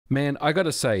Man, I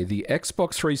gotta say, the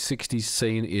Xbox 360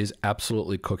 scene is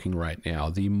absolutely cooking right now.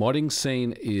 The modding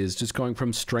scene is just going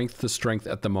from strength to strength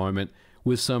at the moment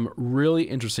with some really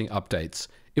interesting updates.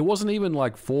 It wasn't even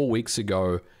like 4 weeks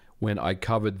ago when I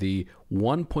covered the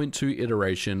 1.2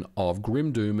 iteration of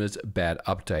Grim Doomer's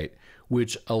BadUpdate,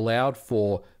 which allowed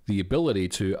for the ability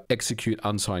to execute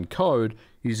unsigned code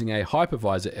using a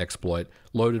hypervisor exploit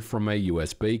loaded from a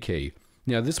USB key.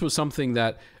 Now, this was something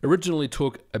that originally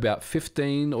took about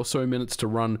 15 or so minutes to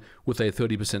run with a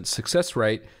 30% success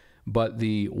rate, but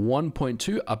the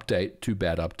 1.2 update to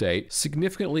BadUpdate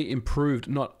significantly improved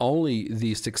not only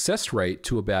the success rate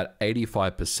to about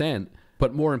 85%,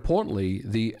 but more importantly,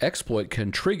 the exploit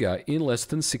can trigger in less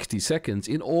than 60 seconds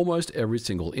in almost every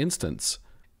single instance.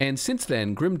 And since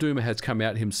then, Grim Doomer has come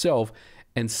out himself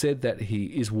and said that he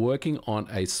is working on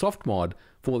a Softmod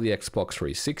for the Xbox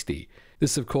 360.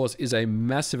 This, of course, is a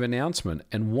massive announcement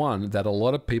and one that a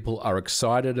lot of people are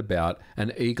excited about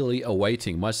and eagerly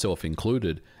awaiting, myself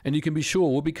included. And you can be sure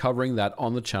we'll be covering that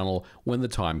on the channel when the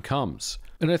time comes.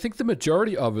 And I think the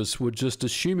majority of us were just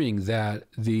assuming that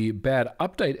the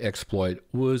BadUpdate exploit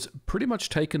was pretty much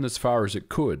taken as far as it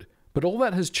could. But all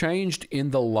that has changed in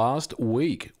the last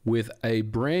week with a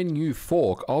brand new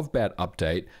fork of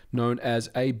BadUpdate known as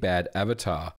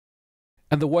ABadAvatar.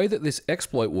 And the way that this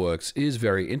exploit works is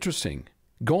very interesting.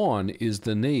 Gone is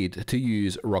the need to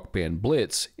use Band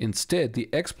Blitz. Instead, the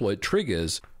exploit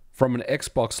triggers from an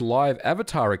Xbox Live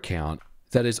avatar account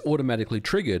that is automatically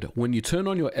triggered when you turn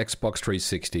on your Xbox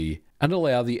 360 and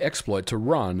allow the exploit to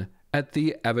run at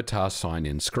the avatar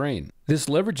sign-in screen. This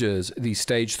leverages the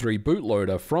Stage 3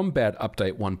 bootloader from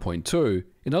BadUpdate 1.2.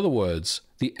 In other words,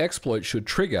 the exploit should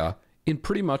trigger in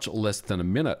pretty much less than a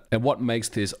minute. And what makes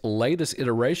this latest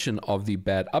iteration of the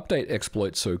BadUpdate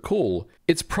exploit so cool,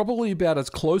 it's probably about as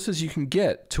close as you can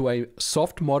get to a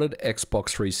soft-modded Xbox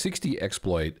 360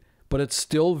 exploit, but it's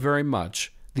still very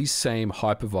much the same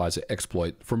hypervisor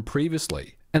exploit from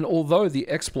previously. And although the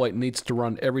exploit needs to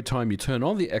run every time you turn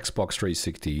on the Xbox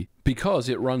 360, because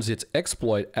it runs its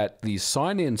exploit at the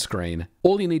sign-in screen,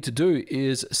 all you need to do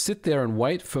is sit there and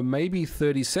wait for maybe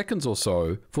 30 seconds or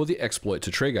so for the exploit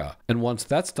to trigger. And once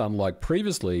that's done like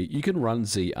previously, you can run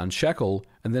Z Unshackle,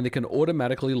 and then it can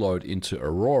automatically load into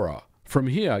Aurora. From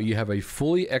here, you have a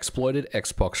fully exploited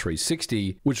Xbox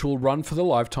 360, which will run for the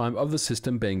lifetime of the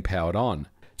system being powered on.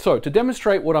 So to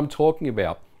demonstrate what I'm talking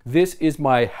about, this is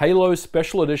my Halo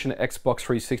Special Edition Xbox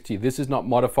 360. This is not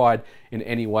modified in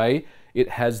any way. It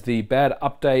has the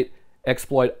BadUpdate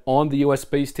exploit on the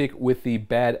USB stick with the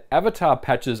BadAvatar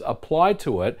patches applied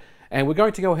to it. And we're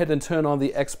going to go ahead and turn on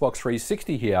the Xbox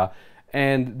 360 here.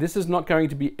 And this is not going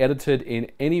to be edited in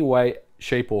any way,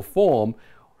 shape, or form.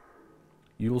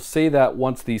 You will see that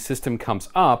once the system comes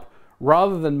up,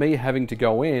 rather than me having to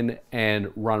go in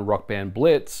and run Band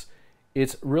Blitz,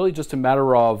 it's really just a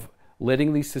matter of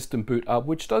letting the system boot up,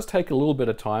 which does take a little bit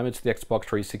of time. It's the Xbox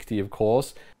 360, of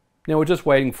course. Now we're just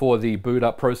waiting for the boot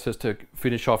up process to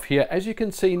finish off here. As you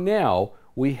can see now,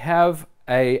 we have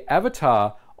a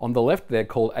avatar on the left there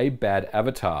called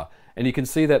ABadAvatar. And you can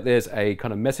see that there's a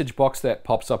kind of message box that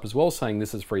pops up as well saying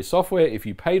this is free software. If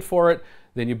you paid for it,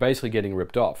 then you're basically getting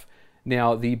ripped off.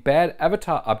 Now, the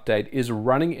BadAvatar update is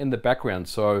running in the background,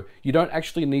 so you don't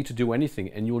actually need to do anything.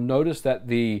 And you'll notice that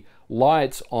the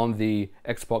lights on the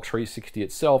Xbox 360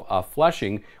 itself are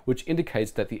flashing, which indicates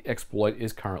that the exploit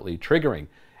is currently triggering.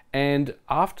 And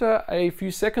after a few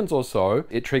seconds or so,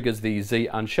 it triggers the Z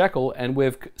Unshackle, and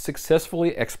we've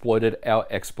successfully exploited our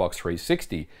Xbox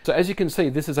 360. So as you can see,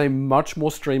 this is a much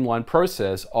more streamlined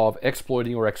process of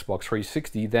exploiting your Xbox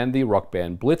 360 than the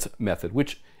Band Blitz method,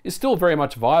 which is still very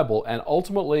much viable, and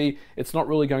ultimately it's not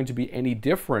really going to be any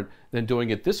different than doing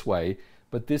it this way,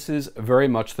 but this is very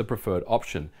much the preferred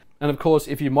option. And of course,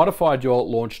 if you modified your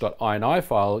launch.ini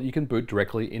file, you can boot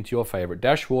directly into your favorite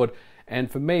dashboard. And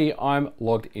for me, I'm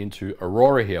logged into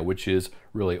Aurora here, which is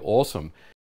really awesome.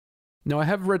 Now, I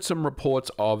have read some reports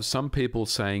of some people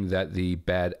saying that the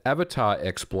BadAvatar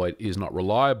exploit is not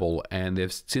reliable, and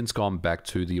they've since gone back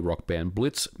to the Band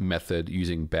Blitz method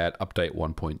using BadUpdate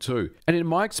 1.2. And in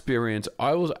my experience,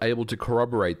 I was able to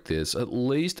corroborate this, at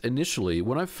least initially.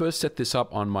 When I first set this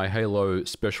up on my Halo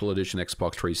Special Edition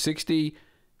Xbox 360,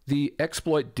 the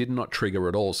exploit did not trigger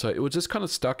at all. So it was just kind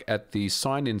of stuck at the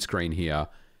sign-in screen here,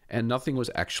 and nothing was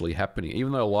actually happening.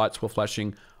 Even though lights were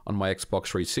flashing on my Xbox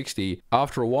 360,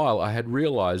 after a while I had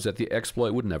realized that the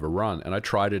exploit would never run, and I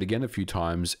tried it again a few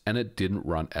times and it didn't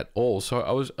run at all. So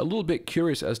I was a little bit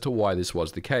curious as to why this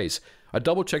was the case. I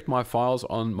double checked my files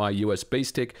on my USB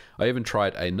stick, I even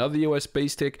tried another USB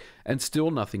stick, and still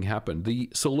nothing happened. The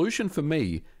solution for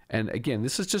me, And again,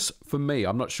 this is just for me.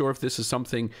 I'm not sure if this is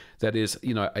something that is,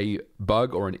 you know, a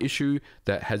bug or an issue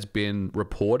that has been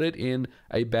reported in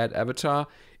ABadAvatar,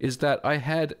 is that I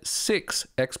had 6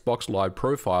 Xbox Live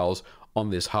profiles on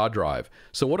this hard drive.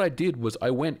 So what I did was I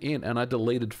went in and I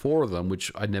deleted 4 of them,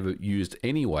 which I never used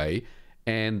anyway.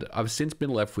 And I've since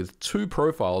been left with 2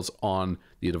 profiles on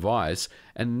the device.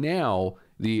 And now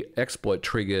the exploit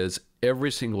triggers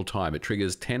every single time. It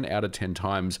triggers 10 out of 10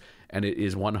 times, and it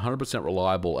is 100%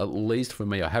 reliable, at least for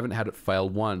me. I haven't had it fail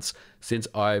once since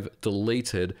I've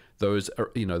deleted those,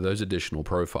 you know, those additional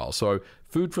profiles. So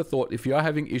food for thought. If you are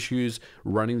having issues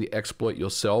running the exploit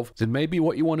yourself, then maybe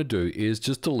what you want to do is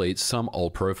just delete some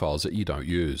old profiles that you don't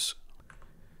use.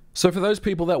 So for those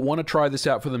people that want to try this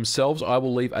out for themselves, I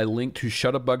will leave a link to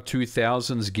Shutterbug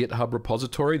 2000's GitHub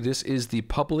repository. This is the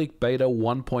public beta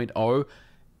 1.0.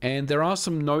 And there are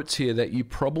some notes here that you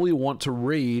probably want to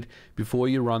read before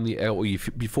you run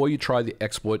before you try the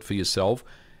exploit for yourself.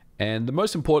 And the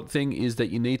most important thing is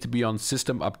that you need to be on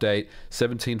system update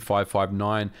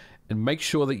 17559, and make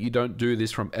sure that you don't do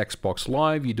this from Xbox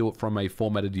Live. You do it from a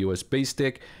formatted USB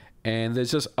stick. And there's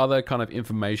just other kind of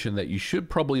information that you should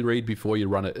probably read before you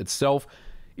run it itself.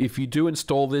 If you do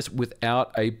install this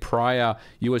without a prior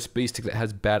USB stick that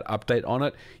has BadUpdate on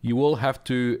it, you will have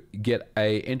to get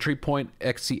a entry point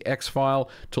XCX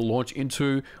file to launch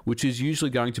into, which is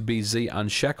usually going to be Z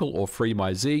Unshackle or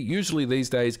FreeMyZ. Usually these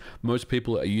days, most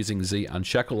people are using Z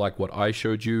Unshackle like what I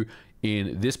showed you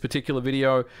in this particular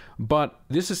video, but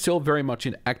this is still very much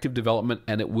in active development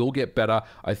and it will get better.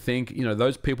 I think, you know,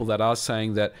 those people that are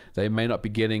saying that they may not be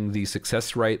getting the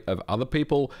success rate of other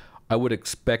people, I would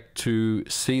expect to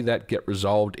see that get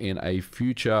resolved in a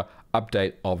future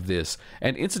update of this.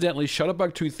 And incidentally,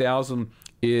 Shutterbug 2000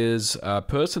 is a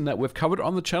person that we've covered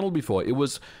on the channel before. It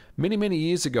was many, many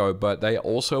years ago, but they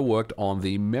also worked on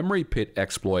the memory pit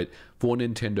exploit for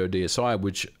Nintendo DSi,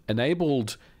 which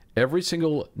enabled every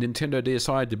single Nintendo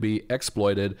DSi to be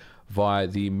exploited via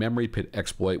the memory pit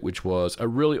exploit, which was a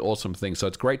really awesome thing. So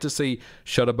it's great to see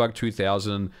Shutterbug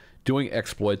 2000 doing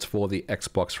exploits for the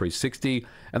Xbox 360,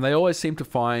 and they always seem to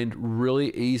find really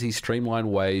easy, streamlined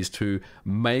ways to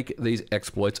make these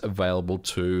exploits available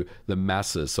to the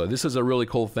masses. So this is a really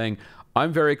cool thing.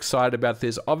 I'm very excited about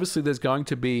this. Obviously, there's going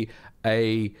to be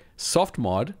a soft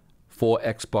mod for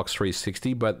Xbox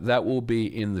 360, but that will be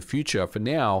in the future. For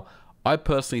now, I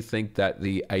personally think that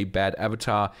the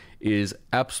ABadAvatar is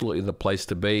absolutely the place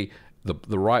to be,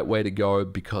 the right way to go,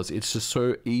 because it's just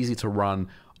so easy to run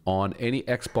on any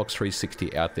Xbox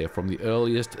 360 out there, from the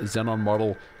earliest Xenon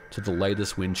model to the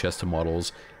latest Winchester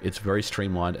models. It's very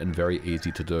streamlined and very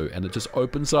easy to do, and it just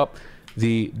opens up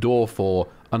the door for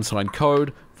unsigned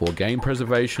code, for game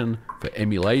preservation, for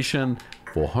emulation,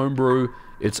 for homebrew.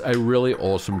 It's a really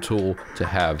awesome tool to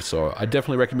have, so I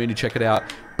definitely recommend you check it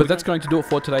out. But that's going to do it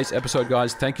for today's episode,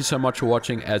 guys. Thank you so much for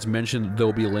watching. As mentioned, there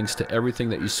will be links to everything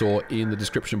that you saw in the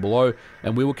description below,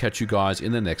 and we will catch you guys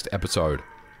in the next episode.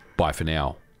 Bye for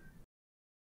now.